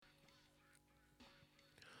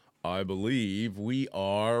I believe we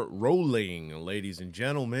are rolling, ladies and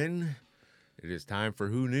gentlemen. It is time for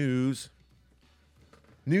Who News.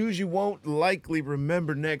 News you won't likely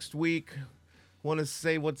remember next week. Want to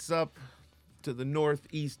say what's up to the north,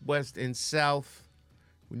 east, west, and south.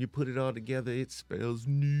 When you put it all together, it spells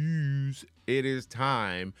news. It is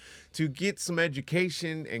time to get some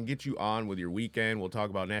education and get you on with your weekend. We'll talk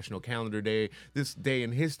about National Calendar Day, this day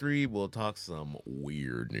in history. We'll talk some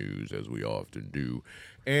weird news, as we often do,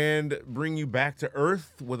 and bring you back to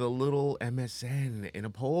earth with a little MSN and a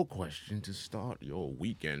poll question to start your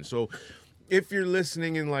weekend. So, if you're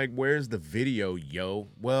listening and like, where's the video, yo?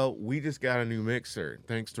 Well, we just got a new mixer.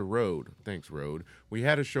 Thanks to Rode. Thanks, Rode. We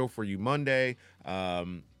had a show for you Monday.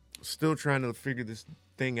 Still trying to figure this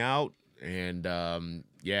thing out. And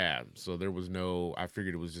yeah, so there was I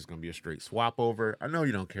figured it was just going to be a straight swap over. I know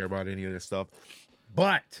you don't care about any of this stuff.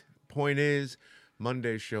 But point is,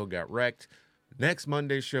 Monday's show got wrecked. Next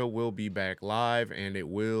Monday's show will be back live, and it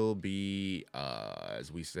will be, as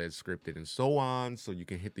we said, scripted and so on. So you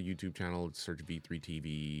can hit the YouTube channel, search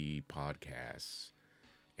V3TV Podcasts,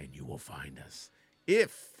 and you will find us.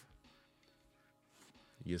 If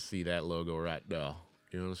you see that logo right there,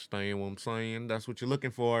 you understand what I'm saying? That's what you're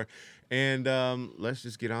looking for. And let's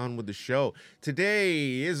just get on with the show.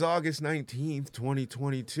 Today is August 19th,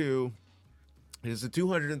 2022. It is the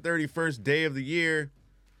 231st day of the year.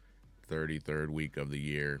 33rd week of the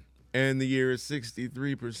year, and the year is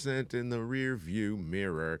 63% in the rear view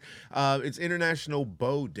mirror. It's International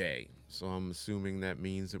Bow Day, so I'm assuming that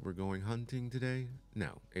means that we're going hunting today.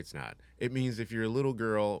 No, it's not. It means if you're a little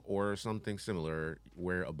girl or something similar,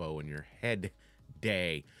 wear a bow in your head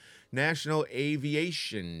day. National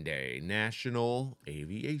Aviation Day. National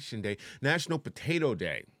Aviation Day. National Potato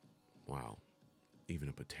Day. Wow, even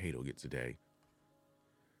a potato gets a day.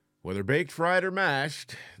 Whether baked, fried, or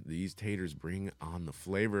mashed, these taters bring on the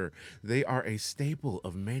flavor. They are a staple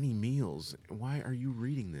of many meals. Why are you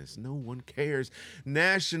reading this? No one cares.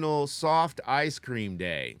 National Soft Ice Cream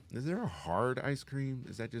Day. Is there a hard ice cream?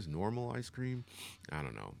 Is that just normal ice cream? I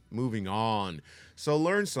don't know. Moving on. So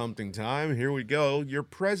learn something time. Here we go. Your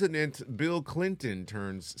president, Bill Clinton,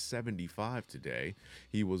 turns 75 today.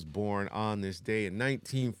 He was born on this day in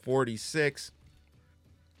 1946.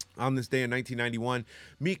 On this day in 1991,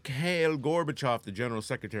 Mikhail Gorbachev, the General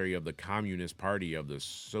Secretary of the Communist Party of the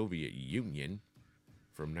Soviet Union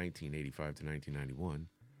from 1985 to 1991,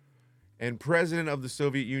 and President of the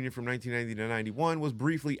Soviet Union from 1990 to 91, was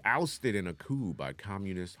briefly ousted in a coup by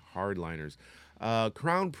communist hardliners.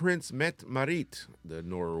 Crown Prince Mette-Marit, the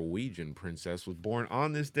Norwegian princess, was born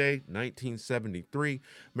on this day, 1973.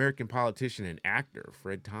 American politician and actor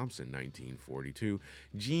Fred Thompson, 1942.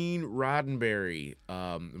 Gene Roddenberry,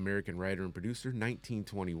 American writer and producer,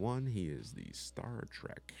 1921. He is the Star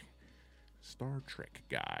Trek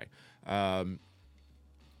guy. And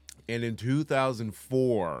in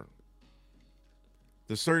 2004,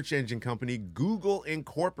 the search engine company Google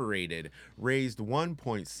Incorporated raised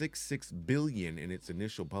 $1.66 billion in its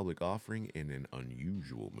initial public offering in an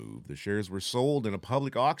unusual move. The shares were sold in a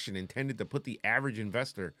public auction intended to put the average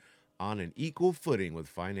investor on an equal footing with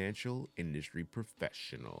financial industry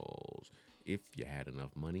professionals, if you had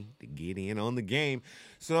enough money to get in on the game.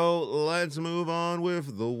 So let's move on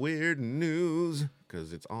with the weird news,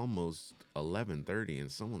 because it's almost 11:30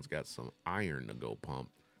 and someone's got some iron to go pump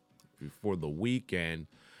before the weekend.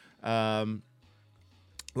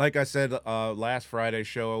 Like I said, last Friday's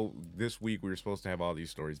show, this week we were supposed to have all these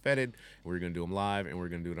stories vetted. We were going to do them live, and we're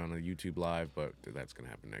going to do it on a YouTube live, but that's going to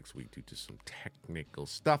happen next week due to some technical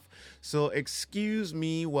stuff. So excuse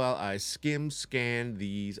me while I scan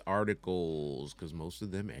these articles, because most of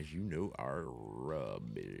them, as you know, are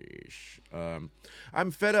rubbish. I'm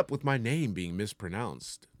fed up with my name being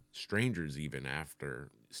mispronounced. Strangers even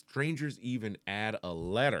add a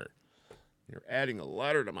letter. You're adding a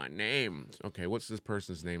letter to my name. Okay, what's this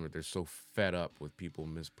person's name that they're so fed up with people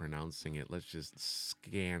mispronouncing it? Let's just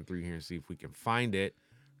scan through here and see if we can find it,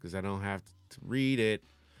 because I don't have to read it.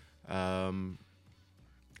 Emmeline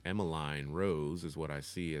Rose is what I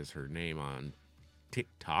see as her name on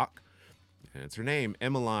TikTok. And it's her name,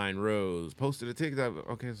 Emmeline Rose. Posted a TikTok.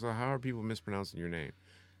 Okay, so how are people mispronouncing your name?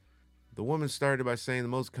 The woman started by saying the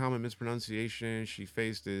most common mispronunciation she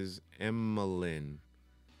faced is Emmeline,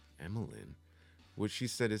 which she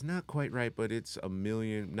said is not quite right, but it's but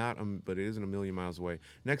it isn't a million miles away.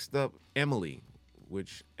 Next up, Emily,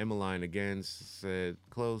 which Emmeline again said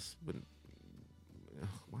close, but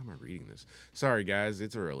why am I reading this? Sorry, guys,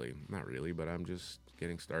 it's early. Not really, but I'm just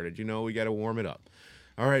getting started. You know, we got to warm it up.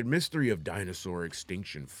 All right, mystery of dinosaur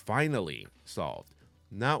extinction finally solved.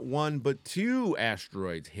 Not one, but two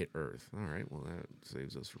asteroids hit Earth. All right, well, that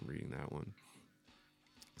saves us from reading that one.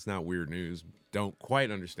 It's not weird news. Don't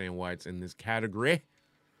quite understand why it's in this category.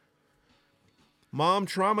 Mom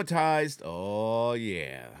traumatized. Oh,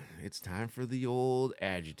 yeah. It's time for the old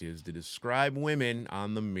adjectives to describe women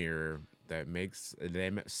on the mirror. That makes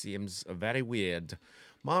them seems very weird.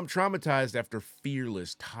 Mom traumatized after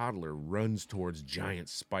fearless toddler runs towards giant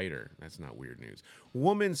spider. That's not weird news.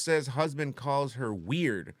 Woman says husband calls her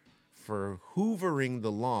weird for hoovering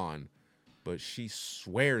the lawn, but she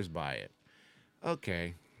swears by it.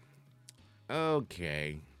 Okay.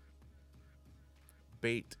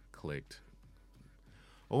 Bait clicked.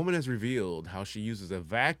 A woman has revealed how she uses a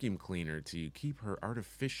vacuum cleaner to keep her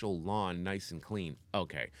artificial lawn nice and clean.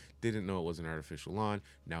 Okay, didn't know it was an artificial lawn.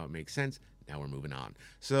 Now it makes sense. Now we're moving on.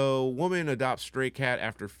 So, woman adopts stray cat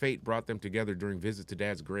after fate brought them together during visit to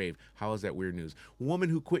dad's grave. How is that weird news? Woman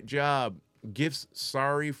who quit job gifts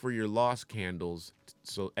sorry for your lost candles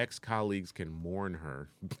so ex-colleagues can mourn her.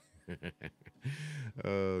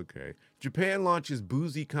 Okay. Japan launches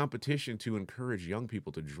boozy competition to encourage young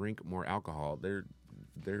people to drink more alcohol. They're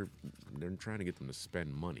trying to get them to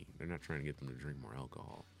spend money. They're not trying to get them to drink more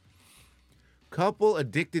alcohol. Couple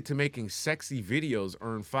addicted to making sexy videos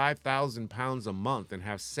earn 5,000 pounds a month and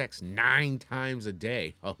have sex 9 times a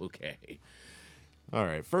day. Okay. All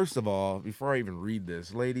right. First of all, before I even read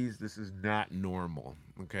this, ladies, this is not normal.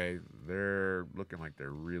 Okay. They're looking like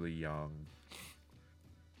they're really young.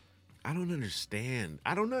 I don't understand.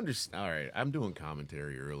 All right. I'm doing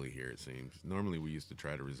commentary early here, it seems. Normally, we used to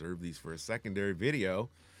try to reserve these for a secondary video.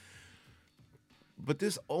 But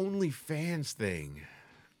this OnlyFans thing,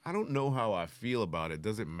 I don't know how I feel about it.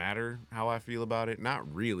 Does it matter how I feel about it?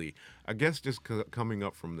 Not really. I guess just coming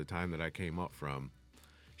up from the time that I came up from.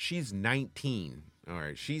 She's 19. All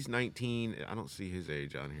right. She's 19. I don't see his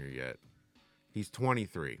age on here yet. He's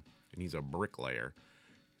 23, and he's a bricklayer.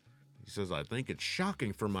 He says, I think it's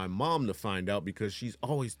shocking for my mom to find out because she's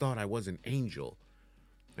always thought I was an angel.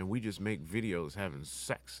 And we just make videos having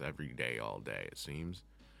sex every day, all day, it seems.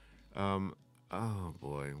 Oh,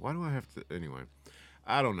 boy. Why do I have to? Anyway,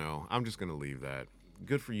 I don't know. I'm just going to leave that.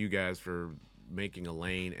 Good for you guys for making a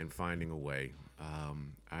lane and finding a way.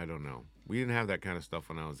 I don't know. We didn't have that kind of stuff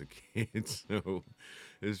when I was a kid, so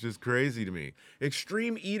it's just crazy to me.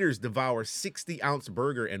 Extreme eaters devour 60-ounce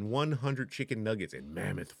burger and 100 chicken nuggets in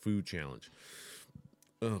Mammoth Food Challenge.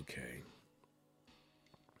 Okay.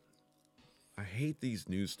 I hate these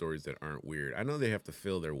news stories that aren't weird. I know they have to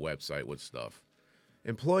fill their website with stuff.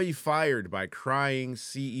 Employee fired by crying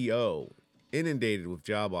CEO. Inundated with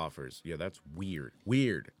job offers. Yeah, that's weird.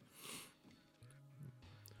 Weird.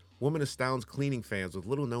 Woman astounds cleaning fans with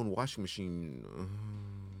little-known washing machine.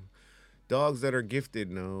 Dogs that are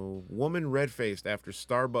gifted, no. Woman red-faced after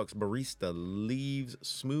Starbucks barista leaves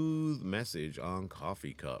smooth message on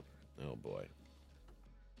coffee cup. Oh, boy.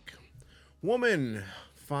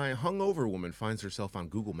 Hungover woman finds herself on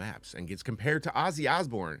Google Maps and gets compared to Ozzy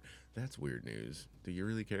Osbourne. That's weird news. Do you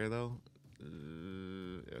really care, though?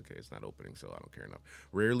 Okay, it's not opening, so I don't care enough.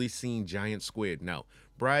 Rarely seen giant squid. No.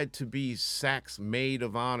 Bride-to-be sacks maid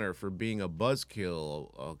of honor for being a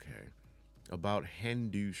buzzkill. Okay. About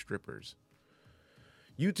Hindu strippers.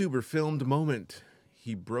 YouTuber filmed moment.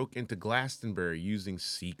 He broke into Glastonbury using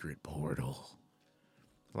secret portal.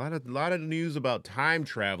 A lot of news about time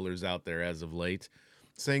travelers out there as of late.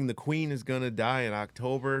 Saying the queen is going to die in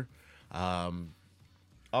October.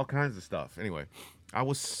 All kinds of stuff. Anyway. I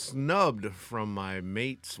was snubbed from my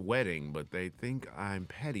mate's wedding, but they think I'm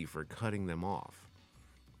petty for cutting them off.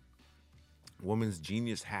 Woman's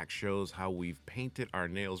genius hack shows how we've painted our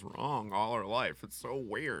nails wrong all our life. It's so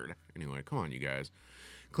weird. Anyway, come on, you guys.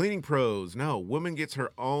 Cleaning pros. No, woman gets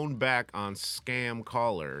her own back on scam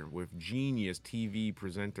caller with genius TV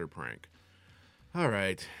presenter prank. All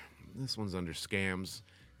right, this one's under scams.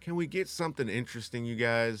 Can we get something interesting, you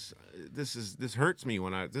guys? This hurts me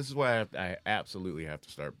this is why I absolutely have to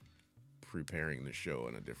start preparing the show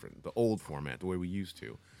in the old format, the way we used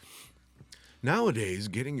to. Nowadays,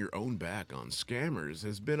 getting your own back on scammers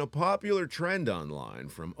has been a popular trend online,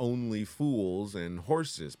 from only fools and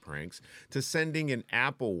horses pranks to sending an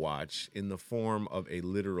Apple Watch in the form of a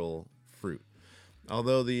literal fruit.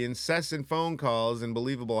 Although the incessant phone calls and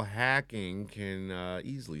believable hacking can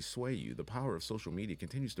easily sway you, the power of social media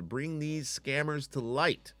continues to bring these scammers to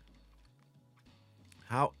light.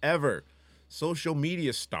 However, social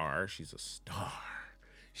media star, she's a star.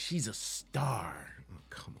 Oh,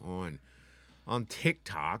 come on. On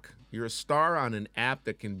TikTok, you're a star on an app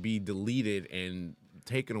that can be deleted and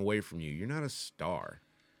taken away from you. You're not a star.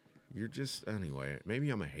 You're just, anyway,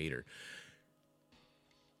 maybe I'm a hater.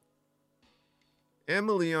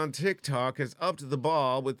 Emily on TikTok has upped the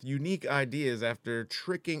ball with unique ideas after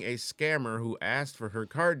tricking a scammer who asked for her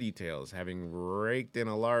card details, having raked in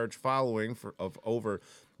a large following of over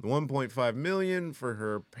 1.5 million for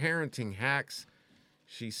her parenting hacks.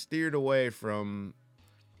 She steered away from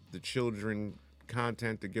the children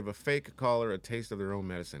content to give a fake caller a taste of their own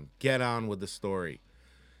medicine. Get on with the story.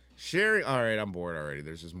 Sharing. All right, I'm bored already.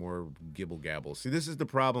 There's just more gibble gabble. See, this is the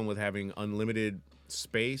problem with having unlimited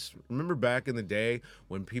space. Remember back in the day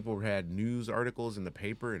when people had news articles in the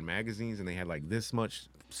paper and magazines and they had like this much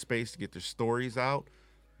space to get their stories out?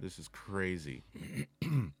 This is crazy.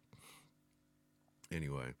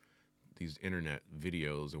 Anyway, these internet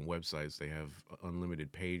videos and websites, they have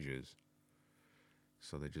unlimited pages.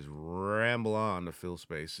 So they just ramble on to fill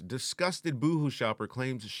space. Disgusted boohoo shopper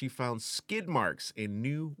claims she found skid marks in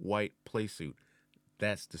new white playsuit.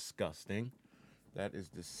 That's disgusting. That is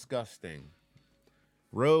disgusting.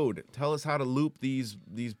 Road, tell us how to loop these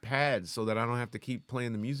pads so that I don't have to keep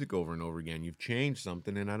playing the music over and over again. You've changed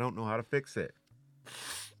something and I don't know how to fix it.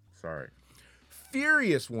 Sorry.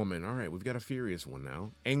 Furious woman. All right, we've got a furious one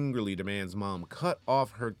now. Angrily demands mom cut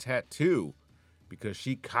off her tattoo because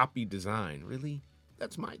she copied design. Really?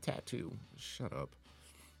 That's my tattoo. Shut up.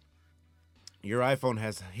 Your iPhone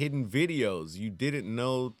has hidden videos you didn't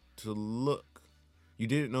know to look. You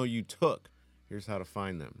didn't know you took. Here's how to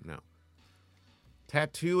find them now.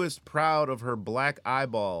 Tattooist proud of her black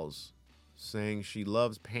eyeballs, saying she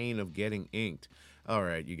loves pain of getting inked. All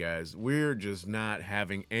right, you guys, we're just not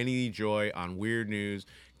having any joy on weird news.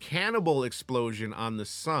 Cannibal explosion on the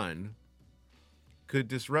sun could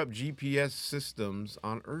disrupt GPS systems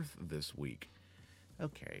on Earth this week.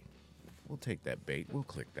 Okay, we'll take that bait. We'll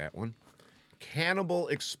click that one. Cannibal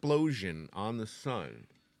explosion on the sun.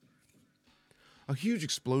 A huge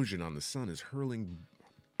explosion on the sun is hurling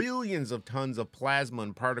billions of tons of plasma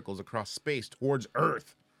and particles across space towards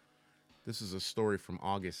Earth. This is a story from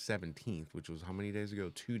August 17th, which was how many days ago?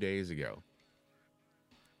 2 days ago.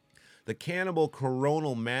 The cannibal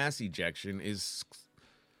coronal mass ejection is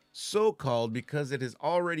so called because it has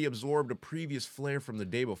already absorbed a previous flare from the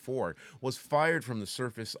day before, was fired from the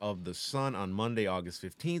surface of the sun on Monday, August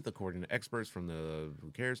 15th, according to experts from the,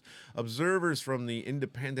 who cares? Observers from the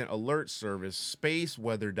independent alert service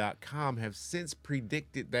spaceweather.com have since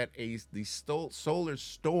predicted that the solar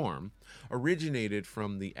storm originated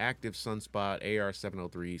from the active sunspot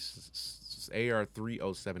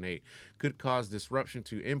AR3078 could cause disruption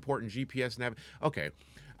to important GPS Okay.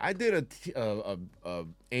 I did a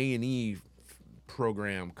A&E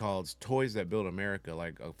program called Toys That Build America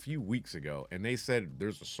like a few weeks ago, and they said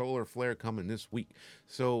there's a solar flare coming this week.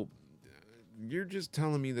 So you're just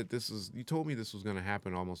telling me that you told me this was going to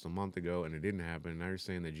happen almost a month ago, and it didn't happen. Now you're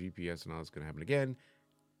saying that GPS and all that's going to happen again.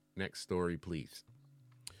 Next story, please.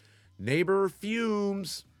 Neighbor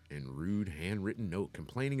fumes and rude handwritten note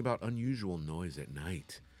complaining about unusual noise at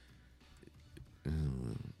night.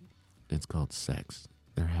 It's called sex.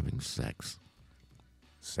 They're having sex.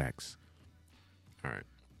 Sex. All right.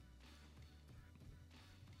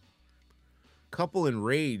 Couple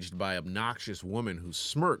enraged by obnoxious woman who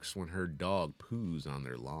smirks when her dog poos on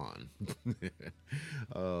their lawn.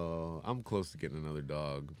 Oh, I'm close to getting another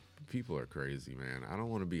dog. People are crazy, man. I don't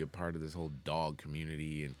want to be a part of this whole dog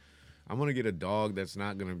community, and I'm going to get a dog that's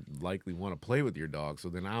not going to likely want to play with your dog, so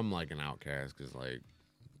then I'm like an outcast because, like,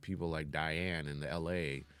 people like Diane in the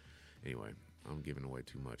LA. Anyway, I'm giving away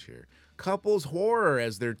too much here. Couples horror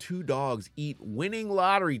as their two dogs eat winning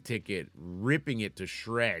lottery ticket, ripping it to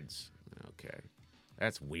shreds. Okay,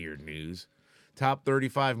 that's weird news. Top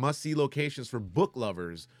 35 must-see locations for book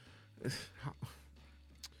lovers.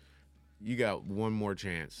 You got one more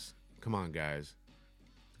chance. Come on, guys.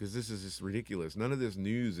 Because this is just ridiculous. None of this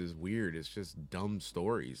news is weird. It's just dumb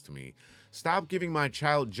stories to me. Stop giving my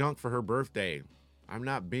child junk for her birthday. I'm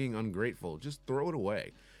not being ungrateful. Just throw it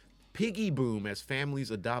away. Piggy boom as families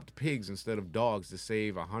adopt pigs instead of dogs to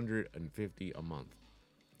save $150 a month.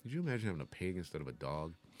 Could you imagine having a pig instead of a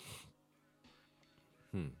dog?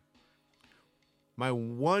 My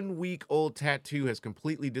 1 week old tattoo has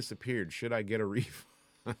completely disappeared. Should I get a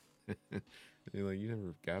refund? You're like, you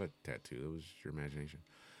never got a tattoo. It was just your imagination.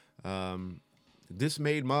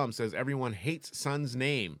 Dismayed mom says everyone hates son's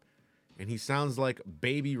name, and he sounds like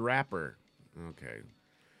baby rapper. Okay.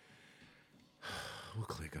 We'll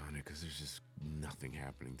click on it because there's just nothing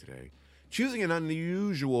happening today. Choosing an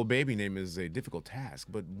unusual baby name is a difficult task,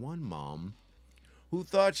 but one mom who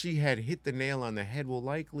thought she had hit the nail on the head will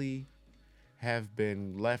likely have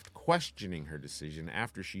been left questioning her decision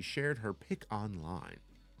after she shared her pic online.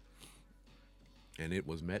 And it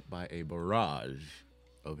was met by a barrage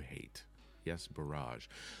of hate. Yes, barrage.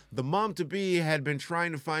 The mom-to-be had been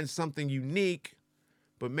trying to find something unique,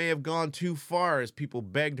 but may have gone too far as people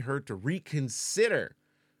begged her to reconsider.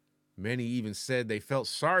 Many even said they felt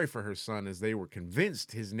sorry for her son as they were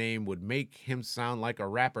convinced his name would make him sound like a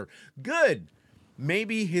rapper. Good!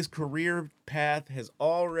 Maybe his career path has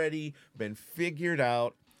already been figured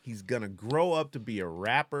out. He's going to grow up to be a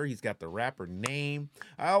rapper. He's got the rapper name.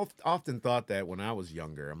 I often thought that when I was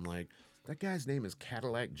younger. I'm like, that guy's name is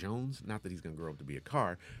Cadillac Jones. Not that he's going to grow up to be a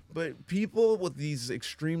car, but people with these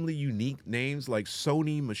extremely unique names like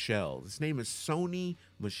Sony Michelle. His name is Sony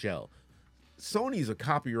Michelle. Sony's a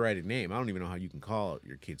copyrighted name. I don't even know how you can call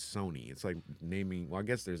your kid Sony. It's like naming, well, I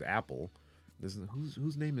guess there's Apple.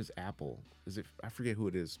 Whose name is Apple? Is it? I forget who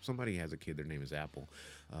it is. Somebody has a kid. Their name is Apple.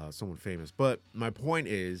 Someone famous. But my point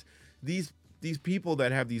is, these people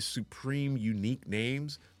that have these supreme, unique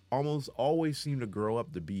names almost always seem to grow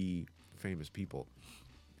up to be famous people.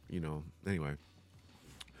 You know. Anyway,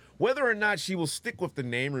 whether or not she will stick with the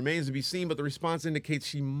name remains to be seen. But the response indicates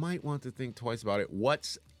she might want to think twice about it.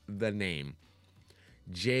 What's the name?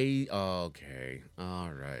 Jay. Okay.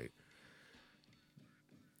 All right.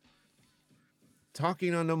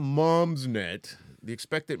 Talking on the Mom's Net, the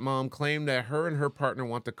expectant mom claimed that her and her partner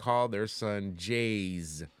want to call their son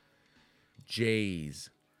Jaze. Jaze.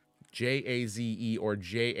 J-A-Z-E or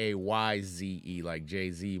J-A-Y-Z-E, like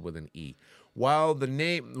Jay-Z with an E. While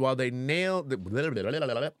they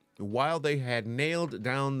had nailed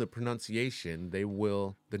down the pronunciation,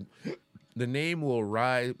 the name will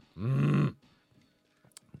rise.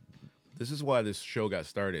 This is why this show got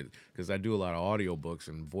started, because I do a lot of audiobooks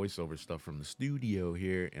and voiceover stuff from the studio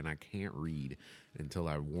here, and I can't read until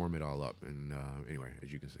I warm it all up. And anyway,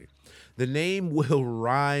 as you can see, the name will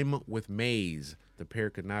rhyme with maze. The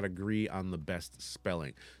pair could not agree on the best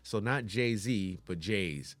spelling. So not Jay-Z, but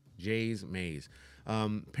Jay's. Jay's Maze.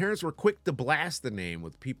 Parents were quick to blast the name,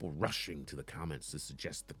 with people rushing to the comments to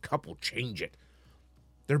suggest the couple change it.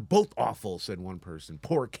 They're both awful, said one person.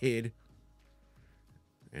 Poor kid.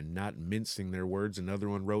 And not mincing their words, another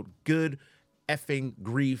one wrote, good effing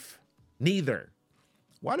grief, neither.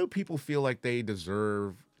 Why do people feel like they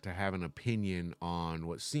deserve to have an opinion on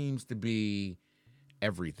what seems to be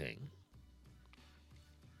everything?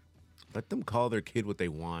 Let them call their kid what they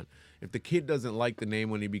want. If the kid doesn't like the name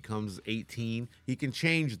when he becomes 18, he can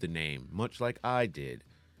change the name, much like I did.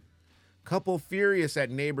 Couple furious at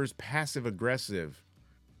neighbor's passive-aggressive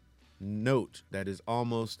note that is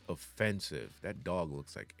almost offensive. That dog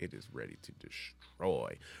looks like it is ready to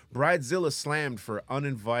destroy. Bridezilla slammed for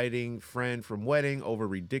uninviting friend from wedding over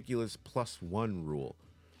ridiculous +1 rule.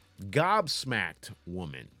 Gobsmacked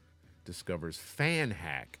woman discovers fan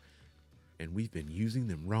hack, and we've been using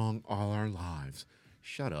them wrong all our lives.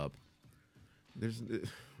 Shut up.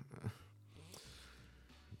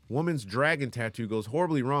 Woman's dragon tattoo goes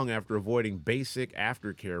horribly wrong after avoiding basic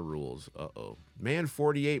aftercare rules. Uh-oh. Man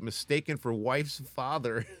 48 mistaken for wife's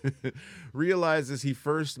father realizes he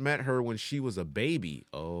first met her when she was a baby.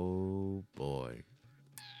 Oh, boy.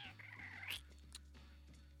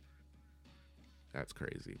 That's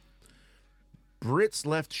crazy. Brits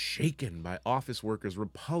left shaken by office workers'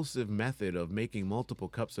 repulsive method of making multiple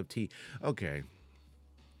cups of tea. Okay.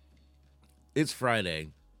 It's Friday.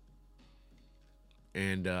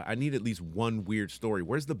 And I need at least one weird story.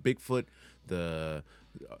 Where's the Bigfoot?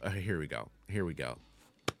 Here we go. Here we go.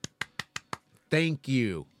 Thank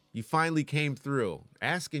you. You finally came through.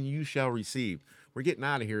 Ask and you shall receive. We're getting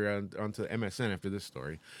out of here onto MSN after this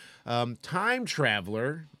story. Time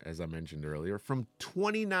Traveler, as I mentioned earlier, from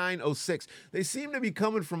 2906. They seem to be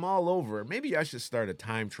coming from all over. Maybe I should start a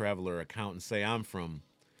Time Traveler account and say I'm from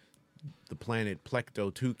the planet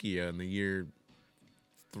Plectotukia in the year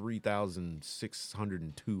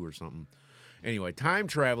 3602 or something. Anyway, Time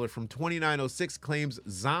Traveler from 2906 claims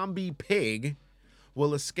zombie pig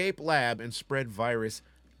will escape lab and spread virus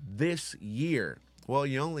this year. Well,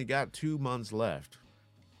 you only got 2 months left.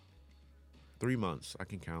 3 months, I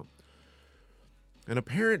can count. An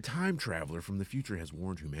apparent time traveler from the future has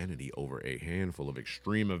warned humanity over a handful of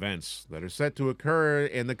extreme events that are set to occur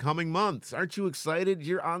in the coming months. Aren't you excited?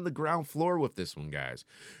 You're on the ground floor with this one, guys.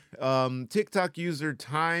 TikTok user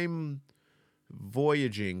Time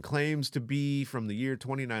Voyaging claims to be from the year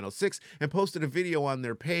 2906 and posted a video on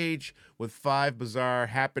their page with 5 bizarre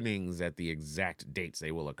happenings at the exact dates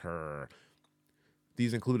they will occur.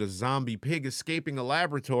 These include a zombie pig escaping a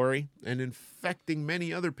laboratory and infecting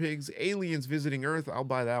many other pigs, aliens visiting Earth, I'll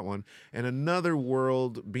buy that one, and another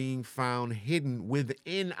world being found hidden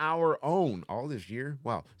within our own. All this year?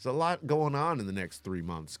 Wow, there's a lot going on in the next 3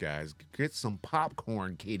 months, guys. Get some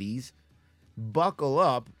popcorn, kiddies. Buckle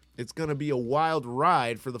up. It's going to be a wild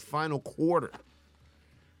ride for the final quarter.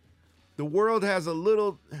 The world has a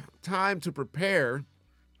little time to prepare,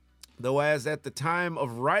 though, as at the time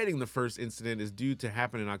of writing, the first incident is due to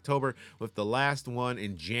happen in October, with the last one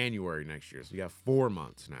in January next year. So you got 4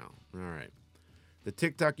 months now. All right. The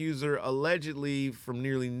TikTok user, allegedly from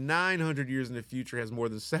nearly 900 years in the future, has more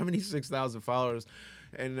than 76,000 followers.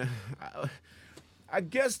 And I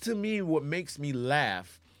guess to me, what makes me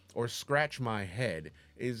laugh or scratch my head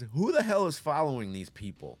is, who the hell is following these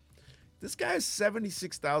people? This guy has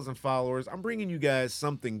 76,000 followers. I'm bringing you guys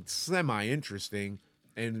something semi-interesting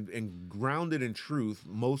and grounded in truth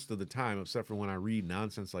most of the time, except for when I read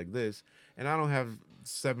nonsense like this, and I don't have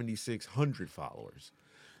 7,600 followers.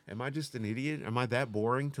 Am I just an idiot? Am I that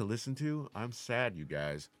boring to listen to? I'm sad, you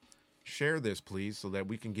guys. Share this, please, so that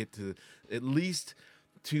we can get to at least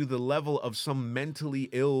to the level of some mentally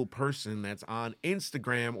ill person that's on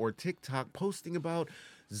Instagram or TikTok posting about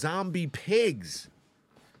zombie pigs.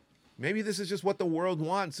 Maybe this is just what the world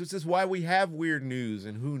wants. This is why we have weird news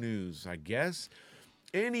and who news, I guess.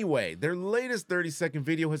 Anyway, their latest 30-second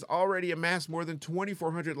video has already amassed more than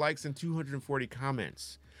 2,400 likes and 240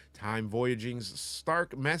 comments. Time Voyaging's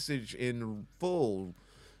stark message in full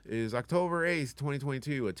is October 8th,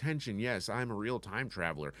 2022. Attention, yes, I'm a real time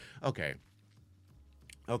traveler. Okay.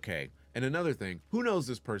 And another thing, who knows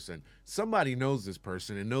this person? Somebody knows this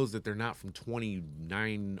person and knows that they're not from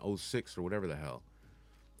 2906 or whatever the hell.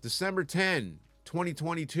 December 10,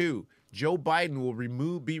 2022, Joe Biden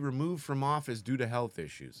will be removed from office due to health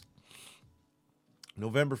issues.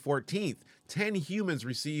 November 14th, 10 humans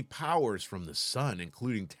receive powers from the sun,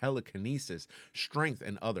 including telekinesis, strength,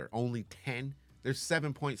 and other. Only 10? There's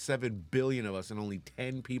 7.7 billion of us and only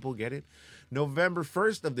 10 people get it? November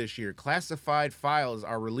 1st of this year, classified files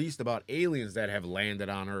are released about aliens that have landed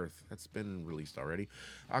on Earth. That's been released already.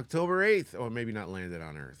 October 8th, or maybe not landed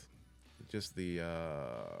on Earth. Just the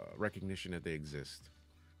recognition that they exist.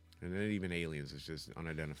 And then even aliens is just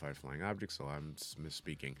unidentified flying objects, so I'm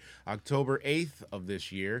misspeaking. October 8th of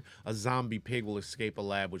this year, a zombie pig will escape a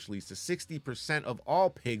lab, which leads to 60% of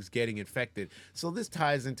all pigs getting infected. So this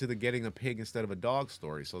ties into the getting a pig instead of a dog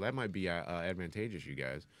story, so that might be advantageous, you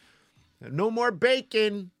guys. No more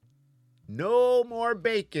bacon. No more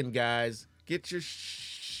bacon, guys. Get your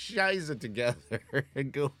shiza together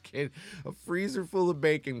and go get a freezer full of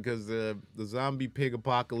bacon, because the zombie pig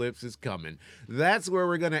apocalypse is coming. That's where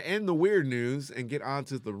we're going to end the weird news and get on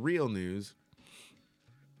to the real news.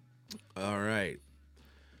 All right.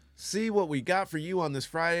 See what we got for you on this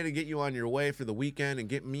Friday to get you on your way for the weekend and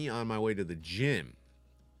get me on my way to the gym.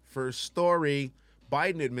 First story,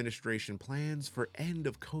 Biden administration plans for end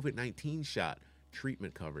of COVID-19 shot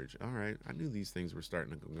treatment coverage. All right. I knew these things were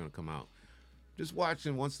going to come out. Just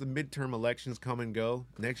watching, once the midterm elections come and go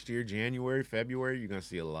next year, January, February, you're going to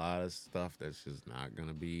see a lot of stuff that's just not going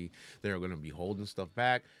to be, they're going to be holding stuff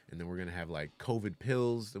back. And then we're going to have like COVID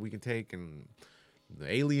pills that we can take, and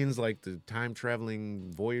the aliens, like the time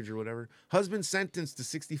traveling Voyager or whatever. Husband sentenced to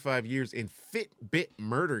 65 years in Fitbit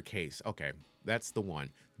murder case. Okay, that's the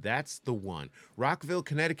one. That's the one. Rockville,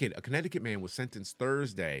 Connecticut. A Connecticut man was sentenced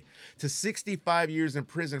Thursday to 65 years in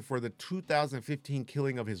prison for the 2015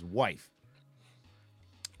 killing of his wife,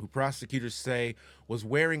 who prosecutors say was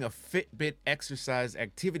wearing a Fitbit exercise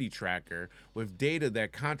activity tracker with data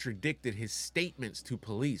that contradicted his statements to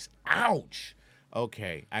police. Ouch!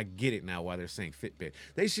 Okay, I get it now why they're saying Fitbit.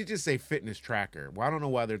 They should just say fitness tracker. Well, I don't know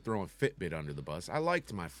why they're throwing Fitbit under the bus. I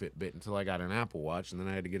liked my Fitbit until I got an Apple Watch, and then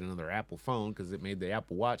I had to get another Apple phone because it made the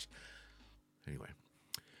Apple Watch. Anyway,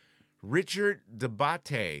 Richard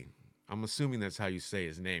Debate. I'm assuming that's how you say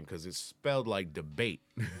his name because it's spelled like debate.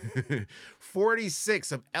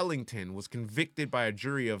 46 of Ellington was convicted by a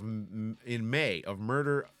jury in May of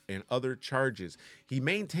murder and other charges. He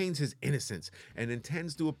maintains his innocence and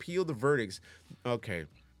intends to appeal the verdicts. Okay.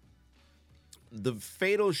 The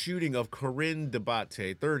fatal shooting of Corinne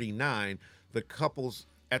Debate, 39,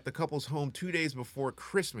 at the couple's home 2 days before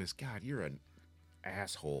Christmas. God, you're an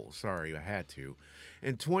asshole. Sorry, I had to.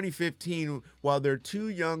 In 2015, while their two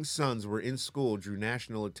young sons were in school, drew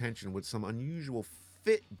national attention with some unusual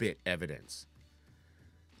Fitbit evidence.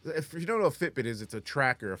 If you don't know what Fitbit is, it's a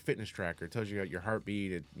tracker, a fitness tracker. It tells you your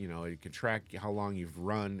heartbeat. It can track how long you've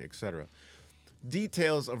run, etc.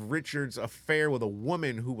 Details of Richard's affair with a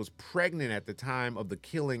woman who was pregnant at the time of the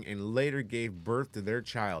killing and later gave birth to their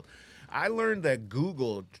child. I learned that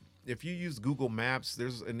Google, if you use Google Maps,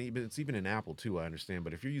 it's even in Apple too, I understand.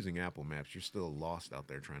 But if you're using Apple Maps, you're still lost out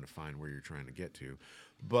there trying to find where you're trying to get to.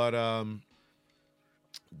 But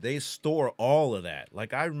they store all of that.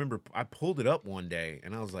 Like, I remember I pulled it up one day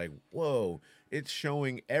and I was like, whoa, it's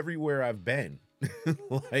showing everywhere I've been.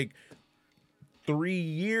 like 3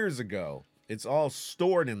 years ago. It's all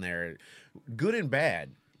stored in there, good and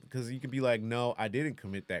bad. Because you could be like, no, I didn't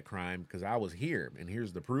commit that crime because I was here and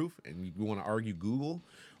here's the proof. And you want to argue Google.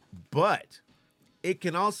 But it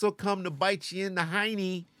can also come to bite you in the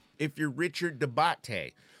hiney if you're Richard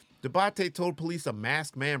Debate. Debate told police a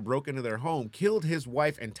masked man broke into their home, killed his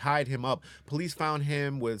wife, and tied him up. Police found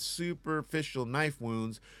him with superficial knife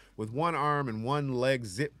wounds, with one arm and one leg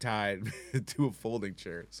zip tied to a folding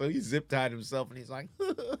chair. So he zip tied himself and he's like,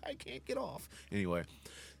 I can't get off. Anyway,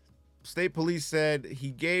 state police said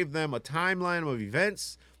he gave them a timeline of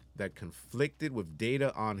events that conflicted with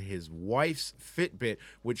data on his wife's Fitbit,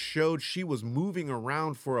 which showed she was moving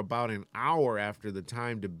around for about an hour after the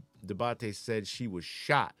time Debate said she was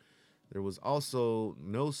shot. There was also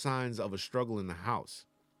no signs of a struggle in the house.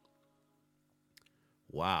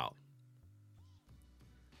 Wow.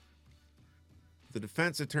 The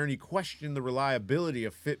defense attorney questioned the reliability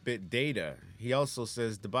of Fitbit data. He also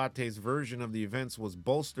says Debate's version of the events was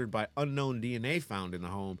bolstered by unknown DNA found in the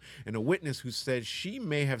home and a witness who said she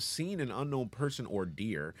may have seen an unknown person or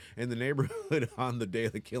deer in the neighborhood on the day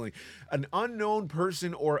of the killing. An unknown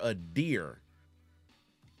person or a deer.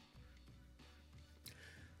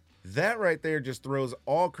 That right there just throws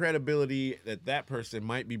all credibility that person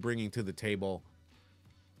might be bringing to the table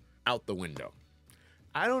out the window.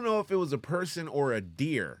 I don't know if it was a person or a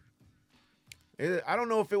deer. I don't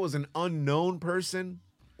know if it was an unknown person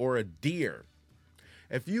or a deer.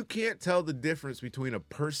 If you can't tell the difference between a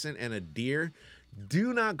person and a deer,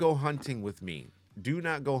 do not go hunting with me. Do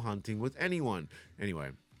not go hunting with anyone. Anyway,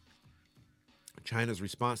 China's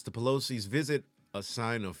response to Pelosi's visit, a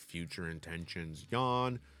sign of future intentions.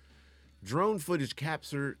 Yawn. Drone footage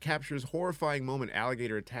captures horrifying moment.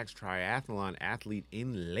 Alligator attacks triathlon athlete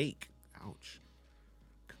in lake. Ouch.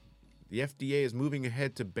 The FDA is moving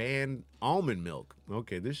ahead to ban almond milk.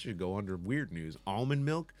 Okay, this should go under weird news. Almond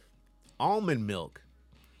milk? Almond milk.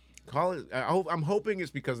 Call it. I'm hoping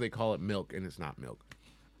it's because they call it milk and it's not milk.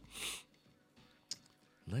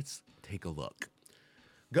 Let's take a look.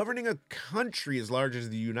 Governing a country as large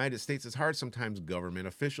as the United States is hard. Sometimes government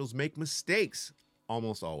officials make mistakes.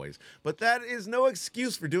 Almost always. But that is no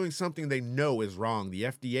excuse for doing something they know is wrong. The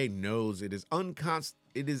FDA knows it is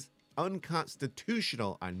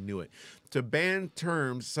unconstitutional, I knew it, to ban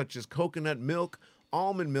terms such as coconut milk,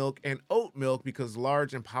 almond milk, and oat milk because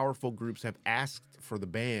large and powerful groups have asked for the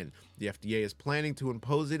ban. The FDA is planning to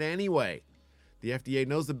impose it anyway. The FDA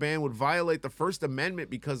knows the ban would violate the First Amendment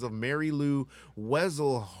because of Mary Lou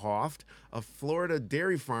Wesselhoft, a Florida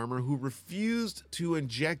dairy farmer who refused to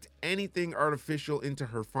inject anything artificial into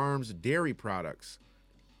her farm's dairy products.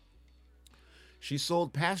 She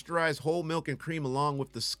sold pasteurized whole milk and cream along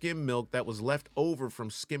with the skim milk that was left over from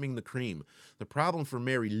skimming the cream. The problem for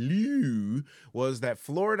Mary Lou was that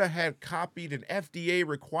Florida had copied an FDA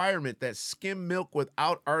requirement that skim milk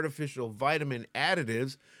without artificial vitamin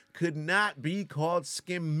additives could not be called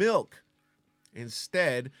skim milk.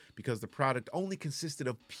 Instead, because the product only consisted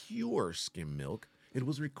of pure skim milk, it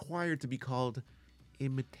was required to be called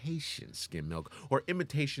imitation skim milk or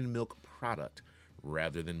imitation milk product.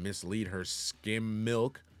 Rather than mislabel her skim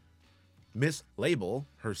milk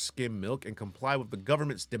and comply with the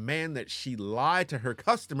government's demand that she lie to her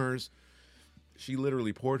customers, she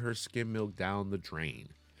literally poured her skim milk down the drain.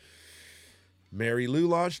 Mary Lou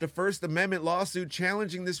launched a First Amendment lawsuit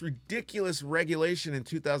challenging this ridiculous regulation in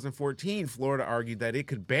 2014. Florida argued that it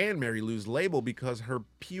could ban Mary Lou's label because her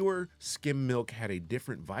pure skim milk had a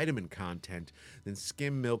different vitamin content than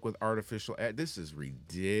skim milk with artificial This is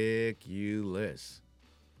ridiculous.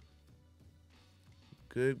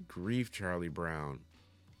 Good grief, Charlie Brown.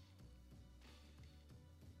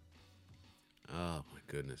 Oh, my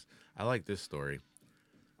goodness. I like this story.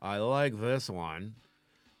 I like this one.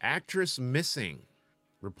 Actress missing.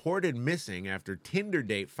 Reported missing after Tinder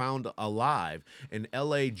date found alive in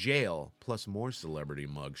LA jail, plus more celebrity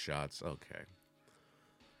mugshots. Okay.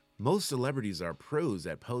 Most celebrities are pros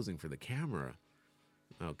at posing for the camera.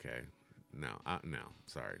 Okay. No.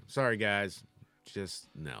 Sorry. Sorry, guys. Just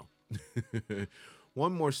no.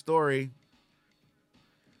 One more story.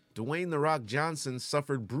 Dwayne "The Rock" Johnson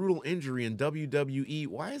suffered brutal injury in WWE.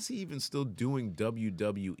 Why is he even still doing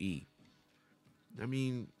WWE? I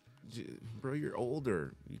mean, bro, you're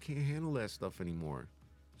older. You can't handle that stuff anymore.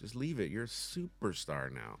 Just leave it. You're a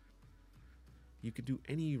superstar now. You could do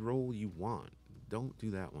any role you want. Don't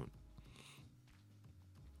do that one.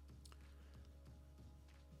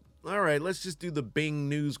 All right, let's just do the Bing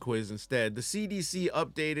News quiz instead. The CDC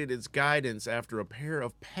updated its guidance after a pair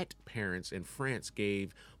of pet parents in France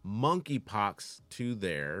gave monkeypox to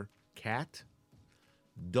their cat,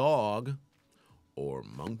 dog, or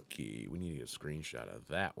monkey? We need to get a screenshot of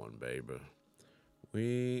that one, baby.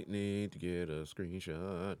 We need to get a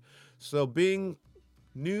screenshot. So, Bing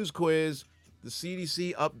news quiz. The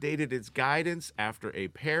CDC updated its guidance after a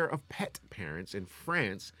pair of pet parents in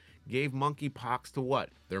France gave monkeypox to what?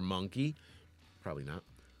 Their monkey? Probably not.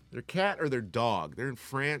 Their cat or their dog? They're in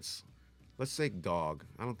France. Let's say dog.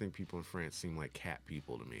 I don't think people in France seem like cat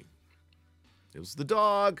people to me. It was the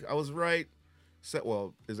dog. I was right.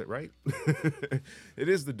 Well, is it right? It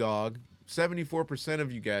is the dog. 74%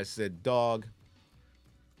 of you guys said dog.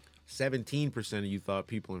 17% of you thought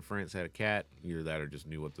people in France had a cat. Either that or just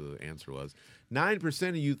knew what the answer was. 9%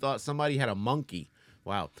 of you thought somebody had a monkey.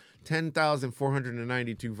 Wow.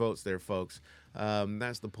 10,492 votes there, folks.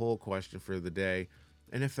 That's the poll question for the day.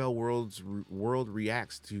 NFL World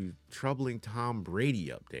reacts to troubling Tom Brady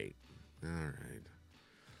update. All right.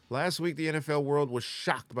 Last week, the NFL world was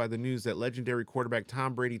shocked by the news that legendary quarterback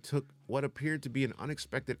Tom Brady took what appeared to be an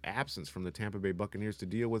unexpected absence from the Tampa Bay Buccaneers to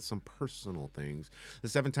deal with some personal things. The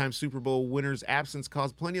 7-time Super Bowl winner's absence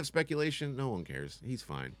caused plenty of speculation. No one cares. He's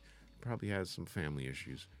fine. Probably has some family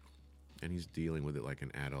issues, and he's dealing with it like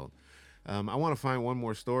an adult. I want to find one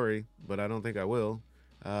more story, but I don't think I will.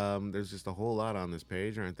 There's just a whole lot on this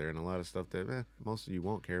page, aren't there? And a lot of stuff that most of you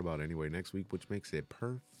won't care about anyway next week, which makes it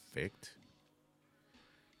perfect.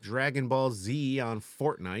 Dragon Ball Z on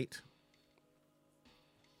Fortnite.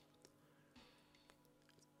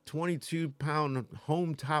 22-pound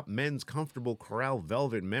home top men's comfortable corral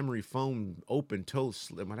velvet memory foam open toe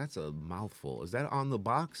slim. That's a mouthful. Is that on the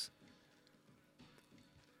box?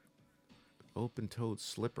 Open-toed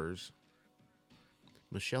slippers.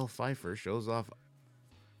 Michelle Pfeiffer shows off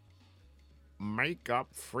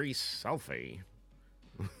makeup-free selfie.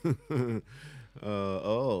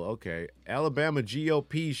 Okay. Alabama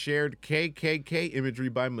GOP shared KKK imagery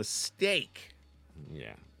by mistake.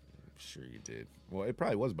 Yeah, I'm sure you did. Well, it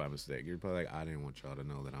probably was by mistake. You're probably like, I didn't want y'all to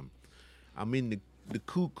know that I'm in the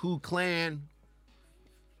Ku Clan.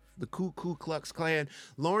 The Ku Klux Klan.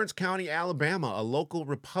 Lawrence County, Alabama, a local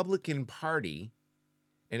Republican party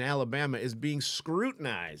in Alabama, is being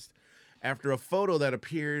scrutinized after a photo that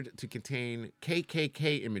appeared to contain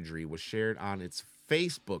KKK imagery was shared on its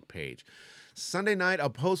Facebook page. Sunday night, a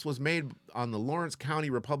post was made on the Lawrence County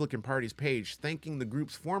Republican Party's page thanking the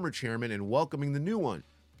group's former chairman and welcoming the new one,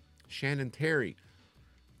 Shannon Terry.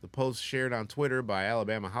 The post shared on Twitter by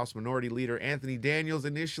Alabama House Minority Leader Anthony Daniels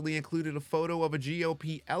initially included a photo of a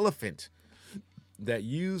GOP elephant that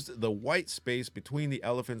used the white space between the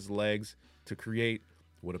elephant's legs to create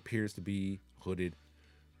what appears to be hooded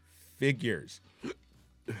figures.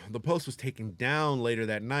 The post was taken down later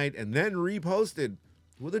that night and then reposted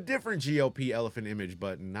with a different GOP elephant image,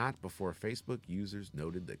 but not before Facebook users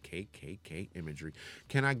noted the KKK imagery.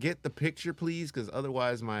 Can I get the picture, please? Because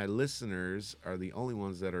otherwise my listeners are the only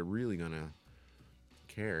ones that are really going to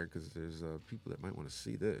care, because there's people that might want to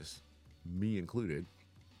see this, me included.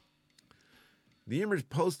 The image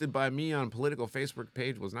posted by me on political Facebook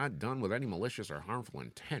page was not done with any malicious or harmful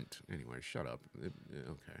intent. Anyway, shut up.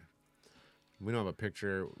 Okay. We don't have a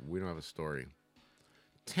picture. We don't have a story.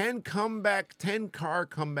 10 car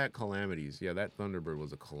comeback calamities. Yeah, that Thunderbird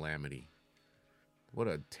was a calamity. What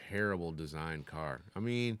a terrible design car. I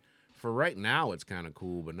mean, for right now, it's kind of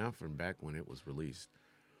cool, but not from back when it was released.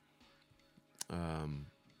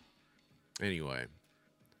 Anyway,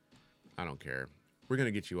 I don't care. We're going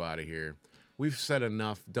to get you out of here. We've said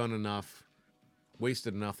enough, done enough,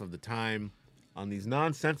 wasted enough of the time on these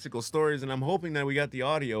nonsensical stories, and I'm hoping that we got the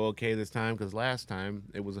audio okay this time, because last time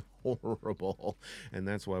it was horrible, and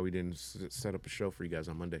that's why we didn't set up a show for you guys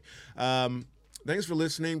on Monday. Thanks for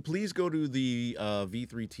listening. Please go to the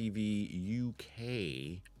V3TV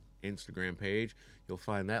UK Instagram page. You'll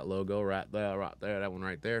find that logo right there, that one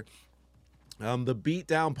right there. The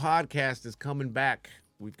Beatdown podcast is coming back.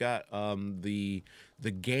 We've got the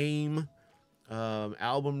Game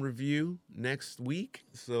album review next week,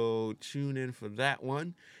 so tune in for that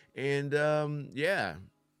one. And yeah,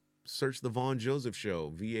 search the Vaughn Joseph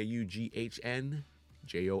Show, VAUGHN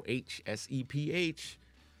JOHSEPH.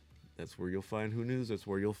 That's where you'll find Who News. That's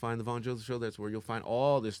where you'll find the Vaughn Joseph Show. That's where you'll find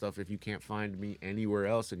all this stuff. If you can't find me anywhere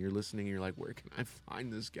else and you're listening and you're like, where can I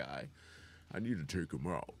find this guy? I need to take him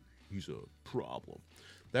out. He's a problem.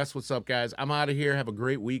 That's what's up, guys. I'm out of here. Have a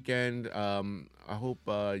great weekend. I hope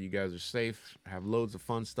you guys are safe. Have loads of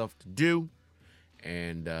fun stuff to do.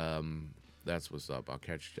 And that's what's up. I'll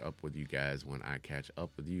catch up with you guys when I catch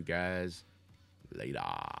up with you guys later.